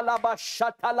 Makatalaba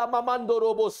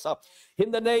shatalamamandorobosa.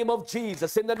 In the name of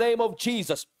Jesus, in the name of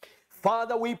Jesus.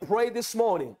 Father, we pray this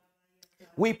morning.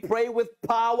 We pray with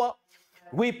power.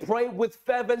 We pray with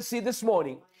fervency this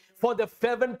morning. For the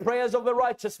fervent prayers of the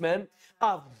righteous man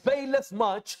availeth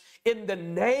much in the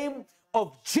name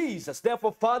of Jesus.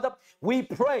 Therefore, Father, we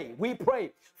pray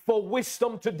for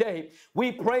wisdom today.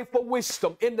 We pray for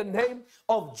wisdom in the name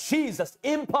of Jesus.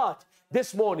 Impart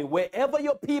this morning, wherever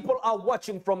your people are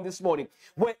watching from this morning,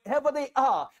 wherever they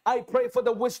are, I pray for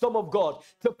the wisdom of God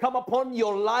to come upon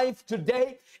your life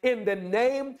today in the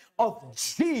name of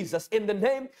Jesus. In the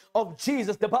name of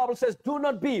Jesus. The Bible says, do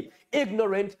not be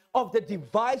ignorant of the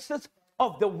devices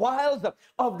of the wiles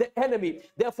of the enemy.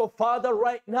 Therefore, Father,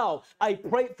 right now, I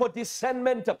pray for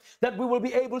discernment, that we will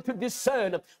be able to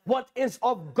discern what is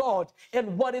of God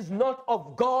and what is not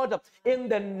of God in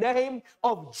the name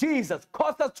of Jesus.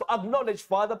 Cause us to acknowledge,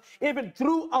 Father, even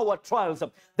through our trials,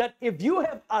 that if you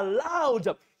have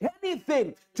allowed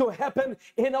anything to happen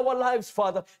in our lives,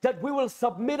 Father, that we will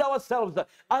submit ourselves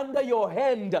under your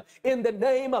hand in the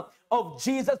name of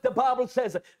Jesus. The Bible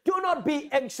says, do not be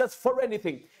anxious for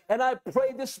anything. And I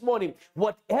pray this morning,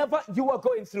 whatever you are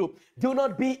going through, do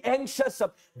not be anxious,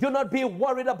 do not be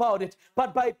worried about it,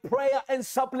 but by prayer and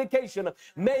supplication,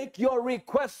 make your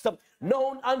requests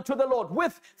known unto the Lord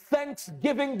with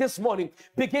thanksgiving this morning.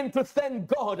 Begin to thank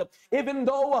God. Even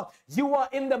though you are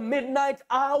in the midnight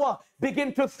hour,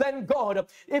 begin to thank God.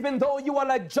 Even though you are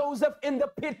like Joseph in the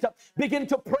pit, begin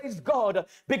to praise God.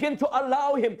 Begin to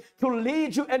allow him to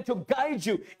lead you and to guide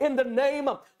you in the name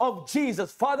of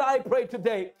Jesus. Father, I pray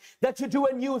today that you do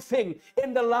a new thing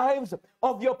in the lives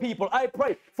of your people. I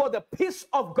pray for the peace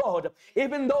of God.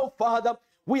 Even though, Father,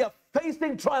 we are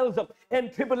facing trials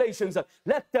and tribulations,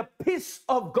 let the peace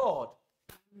of God,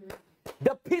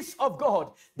 the peace of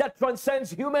God that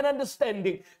transcends human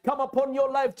understanding, come upon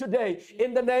your life today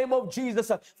in the name of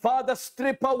Jesus. Father,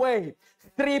 strip away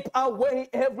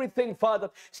everything,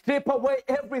 Father. Strip away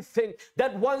everything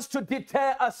that wants to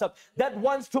deter us, that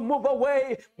wants to move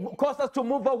away, cause us to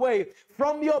move away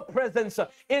from your presence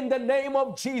in the name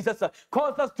of Jesus.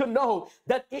 Cause us to know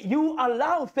that you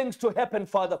allow things to happen,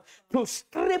 Father, to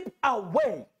strip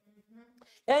away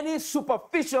any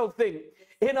superficial thing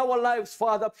in our lives,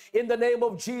 Father, in the name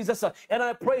of Jesus. And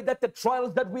I pray that the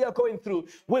trials that we are going through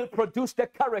will produce the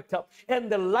character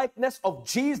and the likeness of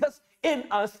Jesus in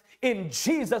us, in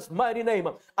Jesus' mighty name.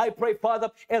 I pray,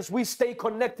 Father, as we stay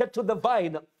connected to the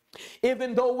vine,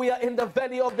 even though we are in the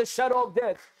valley of the shadow of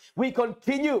death, we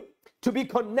continue to be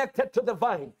connected to the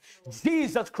vine.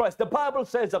 Jesus Christ, the Bible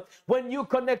says, when you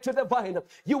connect to the vine,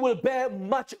 you will bear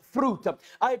much fruit.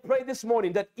 I pray this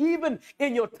morning that even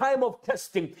in your time of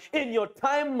testing, in your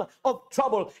time of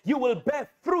trouble, you will bear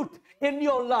fruit in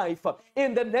your life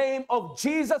in the name of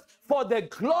Jesus for the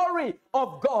glory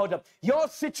of God. Your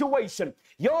situation,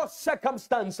 your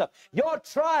circumstance, your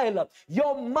trial,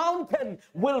 your mountain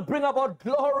will bring about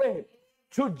glory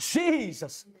to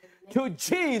Jesus. To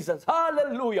Jesus.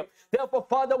 Hallelujah. Therefore,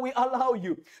 Father, we allow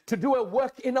you to do a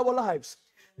work in our lives.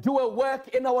 Do a work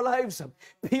in our lives.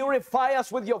 Purify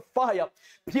us with your fire.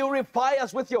 Purify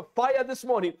us with your fire this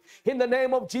morning. In the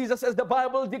name of Jesus, as the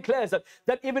Bible declares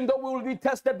that even though we will be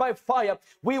tested by fire,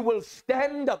 we will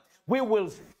stand. We will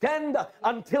stand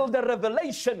until the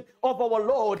revelation of our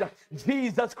Lord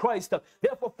Jesus Christ.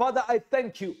 Therefore, Father, I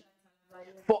thank you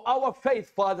for our faith,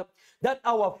 Father, that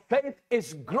our faith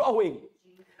is growing.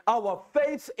 Our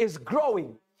faith is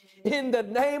growing in the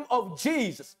name of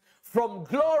Jesus, from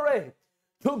glory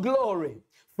to glory,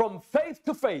 from faith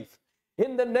to faith,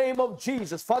 in the name of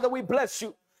Jesus. Father, we bless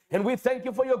you and we thank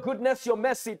you for your goodness, your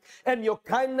mercy, and your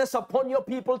kindness upon your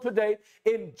people today.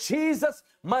 In Jesus'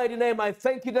 mighty name, I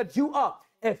thank you that you are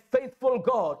a faithful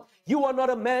God. You are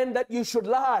not a man that you should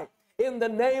lie. In the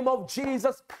name of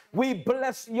Jesus, we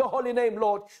bless your holy name,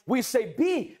 Lord. We say,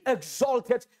 be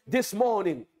exalted this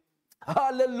morning.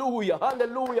 Hallelujah,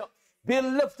 hallelujah. Be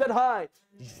lifted high,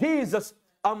 Jesus,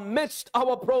 amidst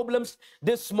our problems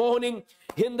this morning,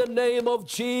 in the name of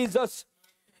Jesus,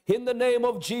 in the name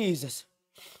of Jesus.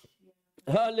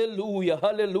 Hallelujah,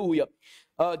 hallelujah.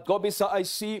 Gobisa,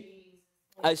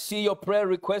 I see your prayer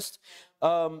request.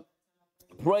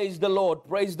 Praise the Lord,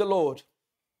 praise the Lord.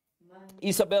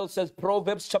 Isabel says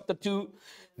Proverbs chapter 2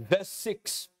 verse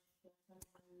 6.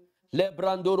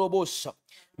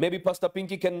 Maybe Pastor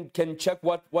Pinky can check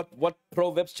what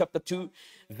Proverbs chapter 2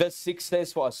 verse 6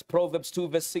 says for us. Proverbs 2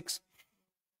 verse 6.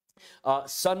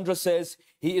 Sandra says,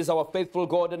 he is our faithful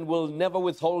God and will never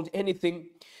withhold anything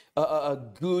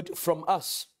good from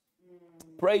us.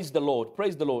 Praise the Lord.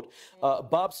 Praise the Lord.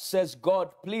 Babs says,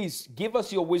 God, please give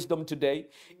us your wisdom today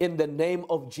in the name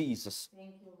of Jesus.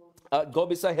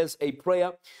 Gobisa has a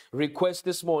prayer request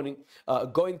this morning,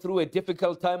 going through a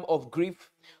difficult time of grief.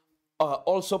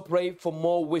 Also pray for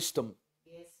more wisdom.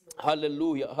 Yes,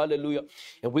 hallelujah, hallelujah.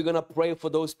 And we're going to pray for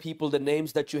those people, the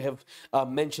names that you have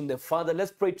mentioned there. Father,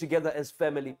 let's pray together as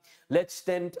family. Let's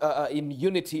stand in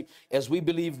unity as we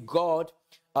believe God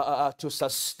to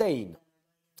sustain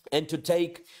and to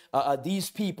take these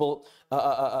people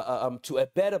to a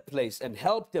better place and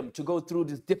help them to go through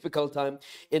this difficult time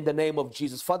in the name of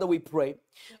Jesus. Father, we pray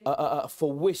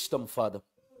for wisdom, Father.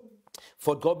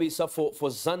 For Gobisa, for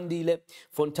Zandile,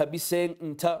 for Ntabiseng,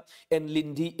 Nta, and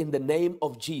Lindy, in the name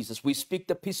of Jesus. We speak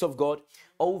the peace of God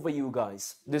over you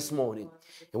guys this morning.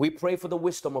 And we pray for the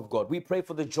wisdom of God. We pray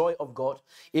for the joy of God,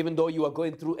 even though you are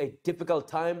going through a difficult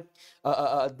time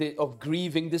of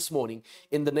grieving this morning.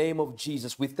 In the name of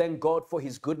Jesus, we thank God for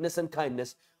his goodness and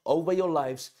kindness over your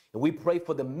lives. And we pray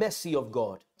for the mercy of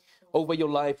God over your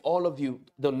life, all of you,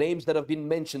 the names that have been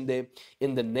mentioned there,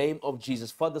 in the name of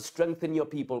Jesus. Father, strengthen your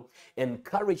people,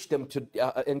 encourage them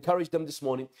this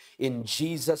morning in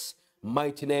Jesus'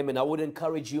 mighty name. And I would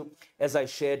encourage you, as I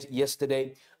shared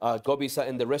yesterday, Gobisa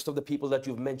and the rest of the people that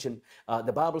you've mentioned,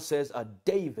 the Bible says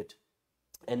David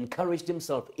encouraged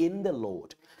himself in the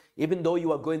Lord. Even though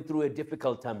you are going through a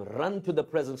difficult time, run to the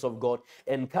presence of God.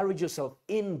 Encourage yourself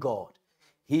in God.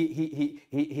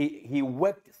 He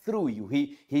worked through you.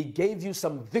 He gave you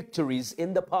some victories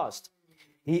in the past.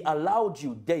 He allowed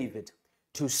you, David,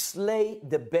 to slay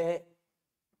the bear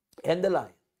and the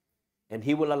lion. And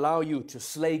he will allow you to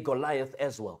slay Goliath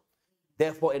as well.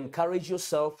 Therefore, encourage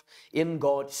yourself in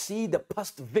God. See the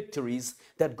past victories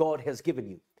that God has given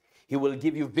you. He will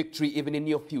give you victory even in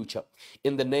your future.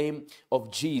 In the name of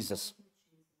Jesus.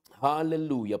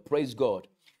 Hallelujah. Praise God.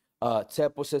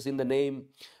 Thabo says, in the name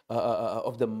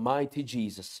of the mighty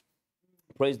Jesus.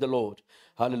 Praise the Lord.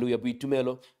 Hallelujah.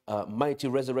 Mighty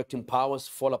resurrecting powers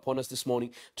fall upon us this morning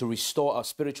to restore our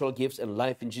spiritual gifts and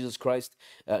life in Jesus Christ's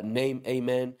name.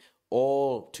 Amen.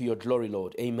 All to your glory,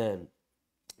 Lord. Amen.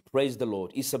 Praise the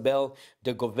Lord. Isabel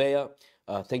de Govea,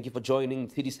 thank you for joining.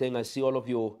 Thidi saying, I see all of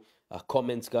your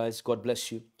comments, guys. God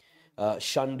bless you.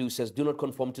 Shandu says, do not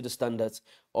conform to the standards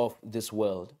of this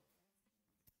world.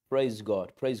 Praise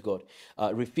God. Praise God.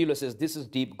 Refueler says, this is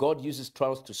deep. God uses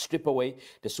trials to strip away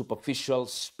the superficial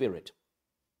spirit.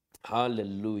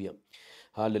 Hallelujah.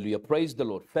 Hallelujah. Praise the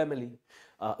Lord. Family,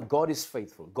 God is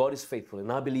faithful. God is faithful. And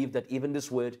I believe that even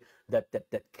this word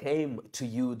that came to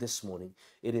you this morning,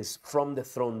 it is from the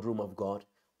throne room of God.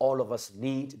 All of us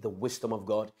need the wisdom of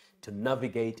God to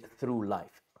navigate through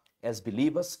life. As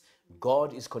believers,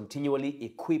 God is continually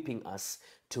equipping us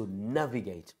to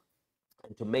navigate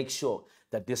and to make sure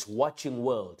that this watching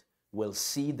world will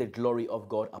see the glory of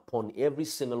God upon every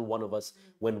single one of us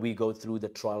when we go through the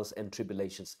trials and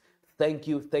tribulations. Thank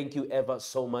you ever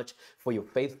so much for your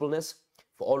faithfulness,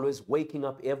 for always waking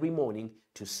up every morning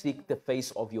to seek the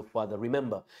face of your Father.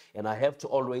 Remember, and I have to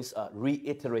always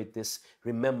reiterate this,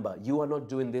 remember, you are not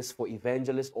doing this for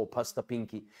Evangelist or Pastor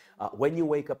Pinky. When you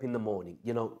wake up in the morning,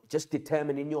 just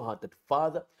determine in your heart that,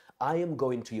 Father, I am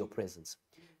going to your presence.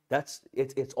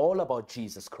 It's all about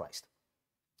Jesus Christ.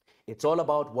 It's all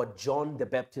about what John the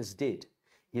Baptist did.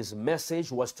 His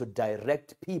message was to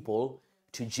direct people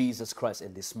to Jesus Christ.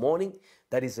 And this morning,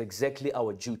 that is exactly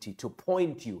our duty, to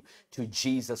point you to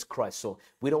Jesus Christ. So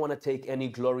we don't want to take any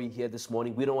glory here this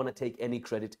morning. We don't want to take any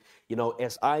credit.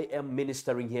 As I am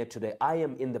ministering here today, I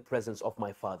am in the presence of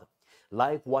my Father.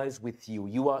 Likewise with you.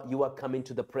 You are coming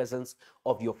to the presence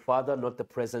of your Father, not the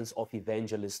presence of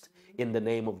Evangelist, in the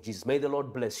name of Jesus. May the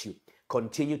Lord bless you.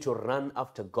 Continue to run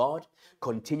after God.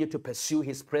 Continue to pursue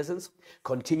His presence.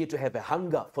 Continue to have a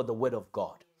hunger for the Word of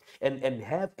God. And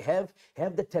have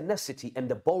the tenacity and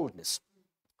the boldness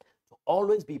to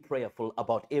always be prayerful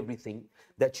about everything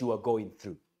that you are going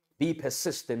through. Be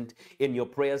persistent in your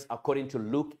prayers according to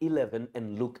Luke 11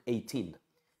 and Luke 18.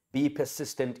 Be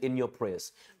persistent in your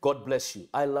prayers. God bless you.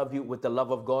 I love you with the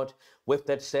love of God. With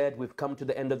that said, we've come to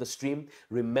the end of the stream.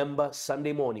 Remember,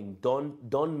 Sunday morning,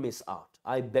 don't miss out.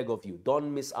 I beg of you,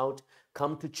 don't miss out.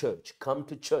 Come to church. Come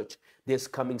to church this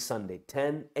coming Sunday,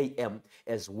 10 a.m.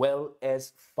 as well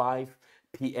as 5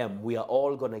 p.m. We are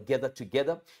all going to gather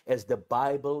together as the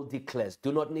Bible declares.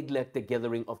 Do not neglect the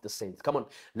gathering of the saints. Come on,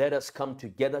 let us come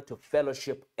together to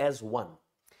fellowship as one.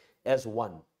 As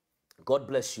one. God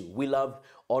bless you. We love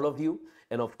all of you.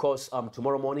 And of course,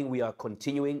 tomorrow morning we are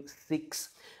continuing 6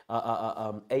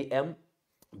 a.m.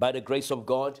 By the grace of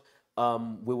God,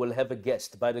 we will have a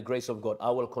guest. By the grace of God, I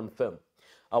will confirm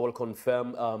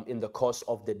in the course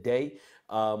of the day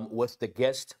with the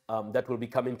guest that will be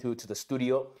coming to the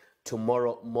studio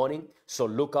tomorrow morning. So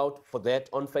look out for that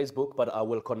on Facebook, but I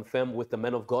will confirm with the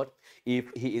man of God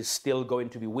if he is still going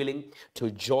to be willing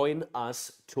to join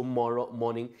us tomorrow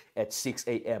morning at 6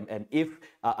 a.m. And if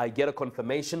I get a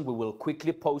confirmation, we will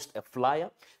quickly post a flyer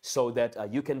so that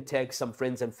you can tag some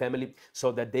friends and family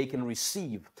so that they can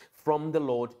receive from the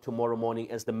Lord tomorrow morning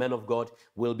as the man of God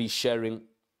will be sharing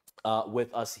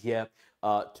with us here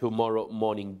tomorrow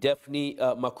morning. Daphne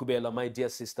Makubela, my dear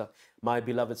sister, my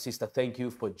beloved sister, thank you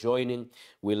for joining.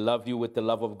 We love you with the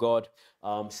love of God.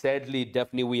 Sadly,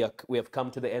 Daphne, we have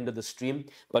come to the end of the stream,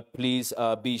 but please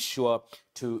be sure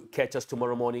to catch us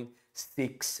tomorrow morning,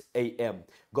 6 a.m.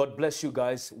 God bless you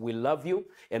guys. We love you,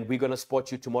 and we're going to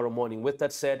spot you tomorrow morning. With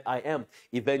that said, I am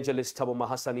Evangelist Thabo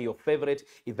Mahasani, your favorite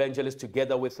evangelist,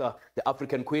 together with the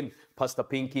African Queen, Pastor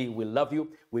Pinky. We love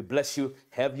you. We bless you.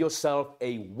 Have yourself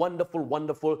a wonderful,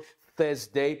 wonderful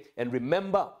Thursday. And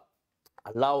remember,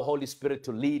 allow Holy Spirit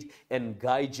to lead and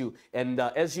guide you. And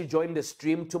as you join the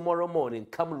stream tomorrow morning,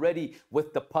 come ready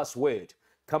with the password.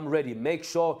 Come ready. Make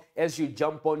sure as you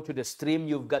jump onto the stream,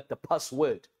 you've got the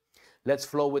password. Let's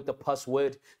flow with the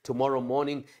password tomorrow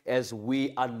morning as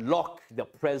we unlock the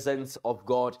presence of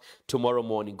God tomorrow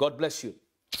morning. God bless you.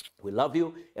 We love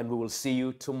you, and we will see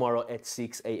you tomorrow at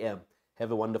 6 a.m. Have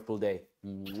a wonderful day.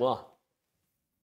 Mwah.